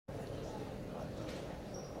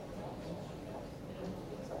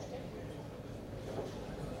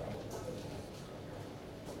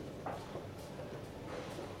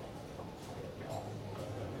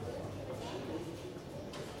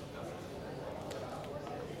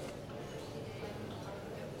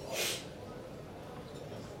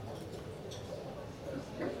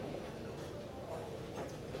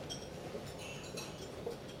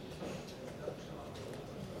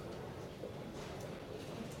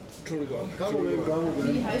Entschuldigung. Kein Problem, kein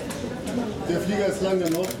Problem. Der Flieger ist lang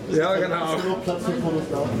genug. Ja, genau. Ist genug Platz für Fotos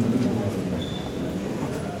da.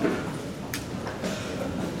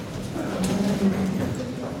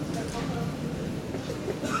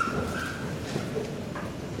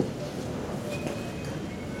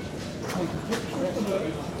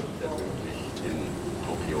 In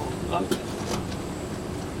Tokio landen.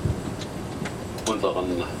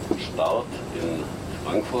 Unseren Start in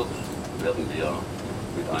Frankfurt werden wir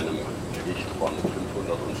mit einem Gewicht von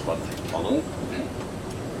 520 Tonnen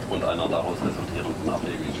und einer daraus resultierenden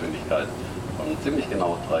Ablegegeschwindigkeit von ziemlich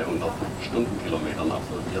genau 300 Stundenkilometern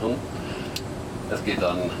absolvieren. Es geht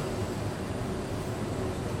dann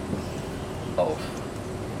auf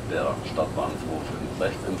der Stadtbahn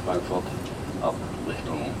 256 in Frankfurt ab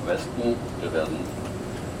Richtung Westen. Wir werden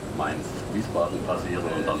Mainz-Wiesbaden passieren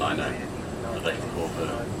und dann eine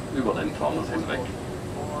Rechtskurve über den Taunus hinweg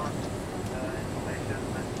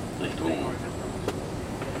Richtung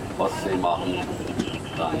Ostsee machen,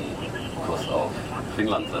 dann Kurs auf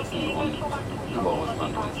Finnland setzen und über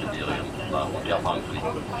Russland und Sibirien nach Japan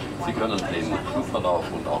fliegen. Sie können den Flugverlauf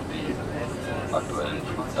und auch die aktuellen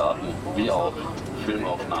Flugdaten wie auch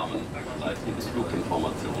Filmaufnahmen als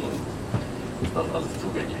Fluginformationen, ist das alles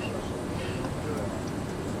zugänglich.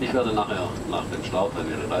 Ich werde nachher, nach dem Start, wenn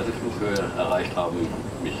wir die Reiseflughöhe erreicht haben,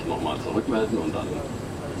 mich nochmal zurückmelden und dann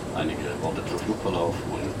einige Worte zum Flugverlauf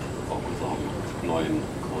und auch unserem neuen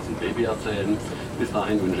großen Baby erzählen. Bis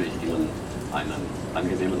dahin wünsche ich Ihnen einen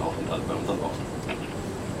angenehmen Aufenthalt bei uns an Bord.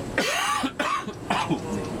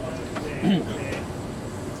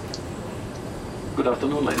 Good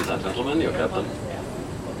afternoon, ladies and gentlemen, your captain.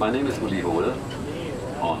 My name is Uli Hode.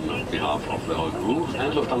 On behalf of the whole crew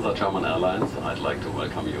and Lufthansa German Airlines, I'd like to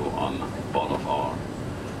welcome you on board of our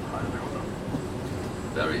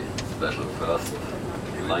very special first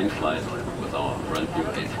line flight with our brand new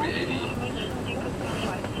A380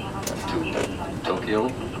 to Tokyo,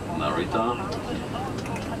 Narita.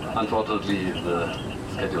 Unfortunately, the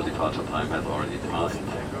scheduled departure time has already passed.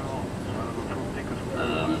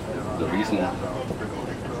 The reason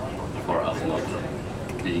for us not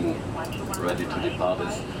being ready to depart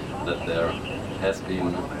is that there has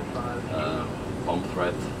been a bomb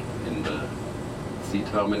threat in the sea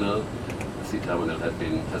terminal. The sea terminal has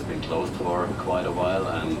been closed for quite a while,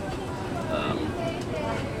 and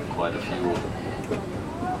quite a few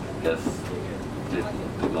guests did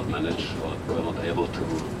not manage or were not able to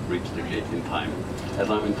reach the gate in time. As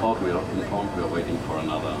I'm informed, we are waiting for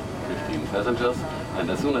another 15 passengers, and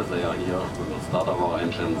as soon as they are here, we will start up our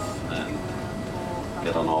engines and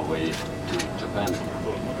get on our way to Japan.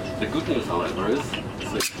 The good news, however, is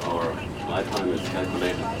since our flight time is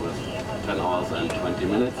calculated with 10 hours and 20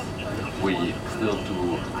 minutes, we still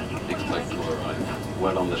do expect to arrive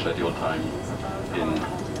well on the scheduled time in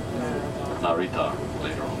Narita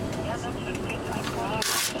later on.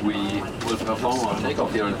 We will perform our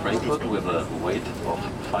takeoff here in Frankfurt with a weight of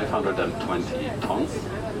 520 tons.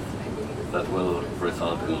 That will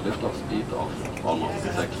result in a lift-off speed of almost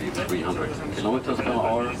exactly 300 kilometers per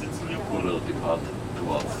hour. We will depart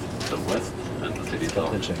towards the west and the cities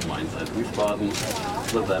of Mainz and Wiesbaden.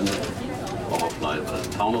 We'll then overfly the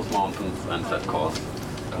Taunus Mountains and set course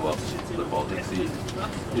towards the Baltic Sea.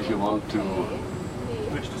 If you want to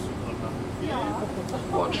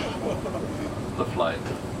watch the flight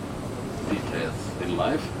details in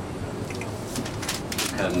live,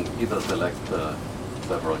 you can either select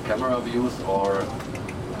several camera views or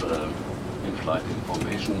the in-flight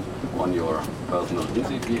information on your personal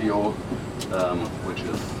in-seat video, which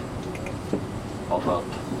is offered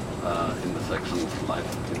in the section Flight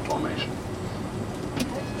Information.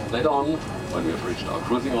 Later on, when we've reached our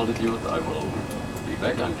cruising altitude, I will be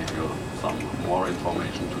back and give you some more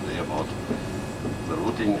information today about the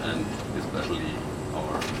routing and especially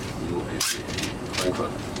our new A380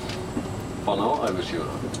 Frankfurt. For now, I wish you a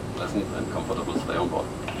pleasant and comfortable stay on board.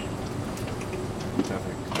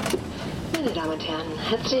 Meine Damen und Herren,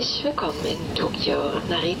 herzlich willkommen in Tokio,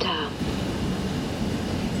 Narita.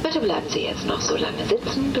 Bitte bleiben Sie jetzt noch so lange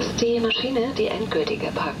sitzen, bis die Maschine die endgültige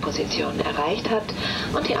Parkposition erreicht hat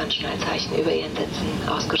und die Anschnallzeichen über Ihren Sitzen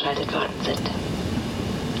ausgeschaltet worden sind.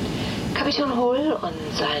 Kapitän Hohl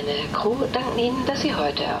und seine Crew danken Ihnen, dass Sie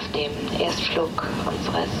heute auf dem Erstflug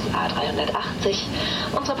unseres A380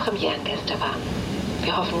 unsere Premierengäste waren.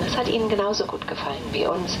 Wir hoffen, es hat Ihnen genauso gut gefallen wie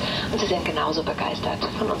uns und Sie sind genauso begeistert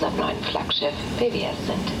von unserem neuen Flaggschiff, wie wir es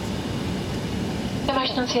sind. Wir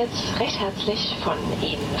möchten uns jetzt recht herzlich von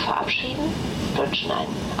Ihnen verabschieden, wünschen ein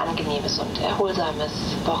angenehmes und erholsames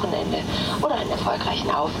Wochenende oder einen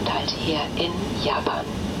erfolgreichen Aufenthalt hier in Japan.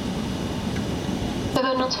 Wir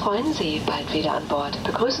würden uns freuen, Sie bald wieder an Bord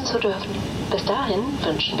begrüßen zu dürfen. Bis dahin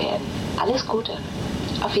wünschen wir Ihnen alles Gute.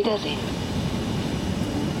 Auf Wiedersehen.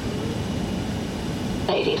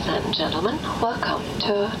 Ladies and gentlemen, welcome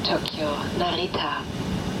to Tokyo Narita.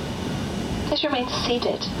 Please remain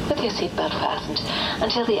seated with your seatbelt fastened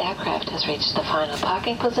until the aircraft has reached the final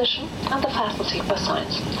parking position and the fasten seatbelt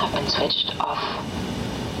signs have been switched off.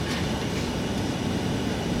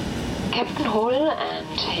 Captain Hall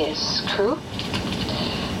and his crew,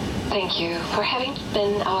 thank you for having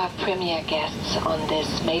been our premier guests on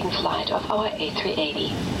this maiden flight of our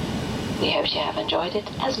A380. We hope you have enjoyed it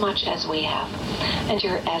as much as we have, and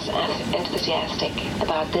you're as enthusiastic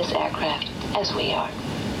about this aircraft as we are.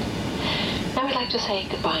 Now we'd like to say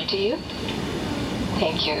goodbye to you.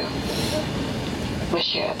 Thank you.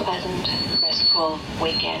 Wish you a pleasant, restful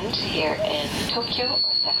weekend here in Tokyo,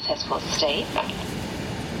 or successful stay.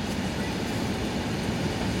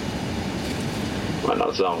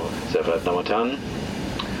 Meine Damen, sehr verehrte Damen und Herren,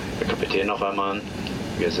 der Kapitän noch einmal.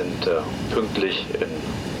 Wir sind pünktlich in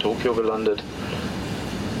Tokio gelandet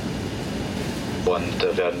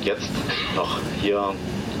und werden jetzt noch hier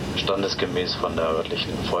standesgemäß von der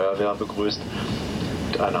örtlichen Feuerwehr begrüßt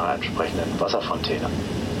mit einer entsprechenden Wasserfontäne.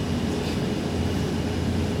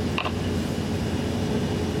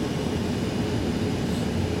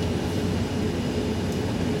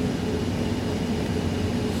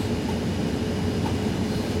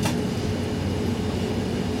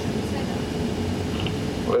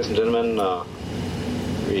 Ladies and gentlemen,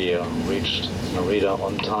 we reached Narita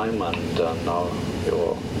on time, and now we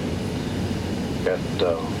will get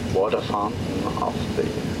the water fountain of the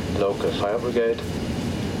local fire brigade,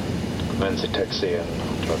 commence the taxi and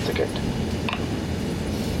towards the gate.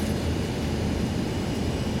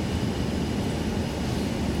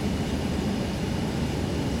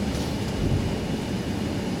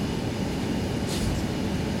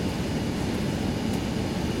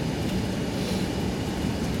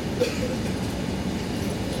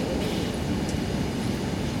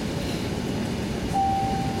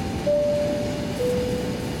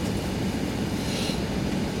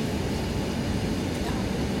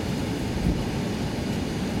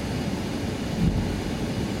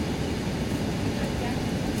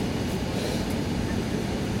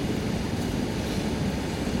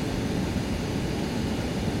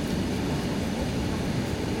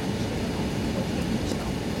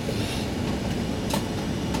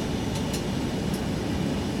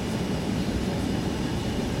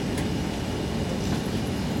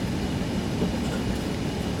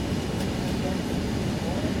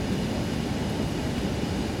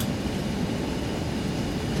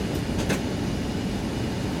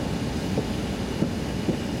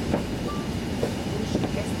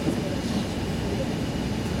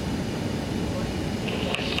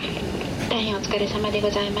大変お疲れ様でご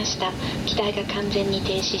ざいました。機体が完全に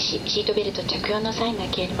停止し、シートベルト着用のサインが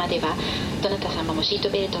消えるまでは、どなた様もシート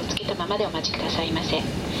ベルトをつけたままでお待ちくださいませ。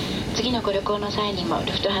次のご旅行の際にも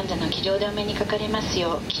ルフトハンザの機上でお目にかかれます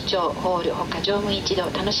よう、機長、ホール、他乗務一同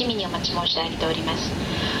楽しみにお待ち申し上げております。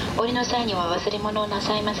お降りの際には忘れ物をな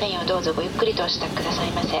さいませんよう、どうぞごゆっくりとお支度くださ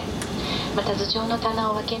いませ。また頭上の棚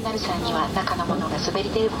をお分けになる際には、中のものが滑り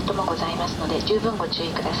出ることもございますので、十分ご注意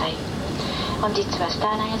ください。本日はスタ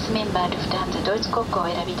ーアライアンスメンバールフトハンザドイツ国交をお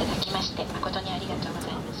選びいただきまして誠にありがとうござ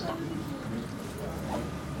いました。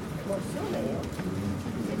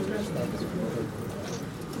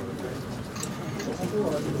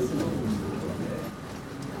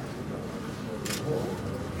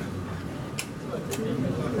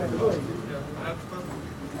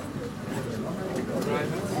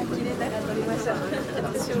切れたら撮りましょ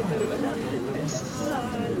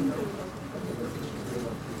う。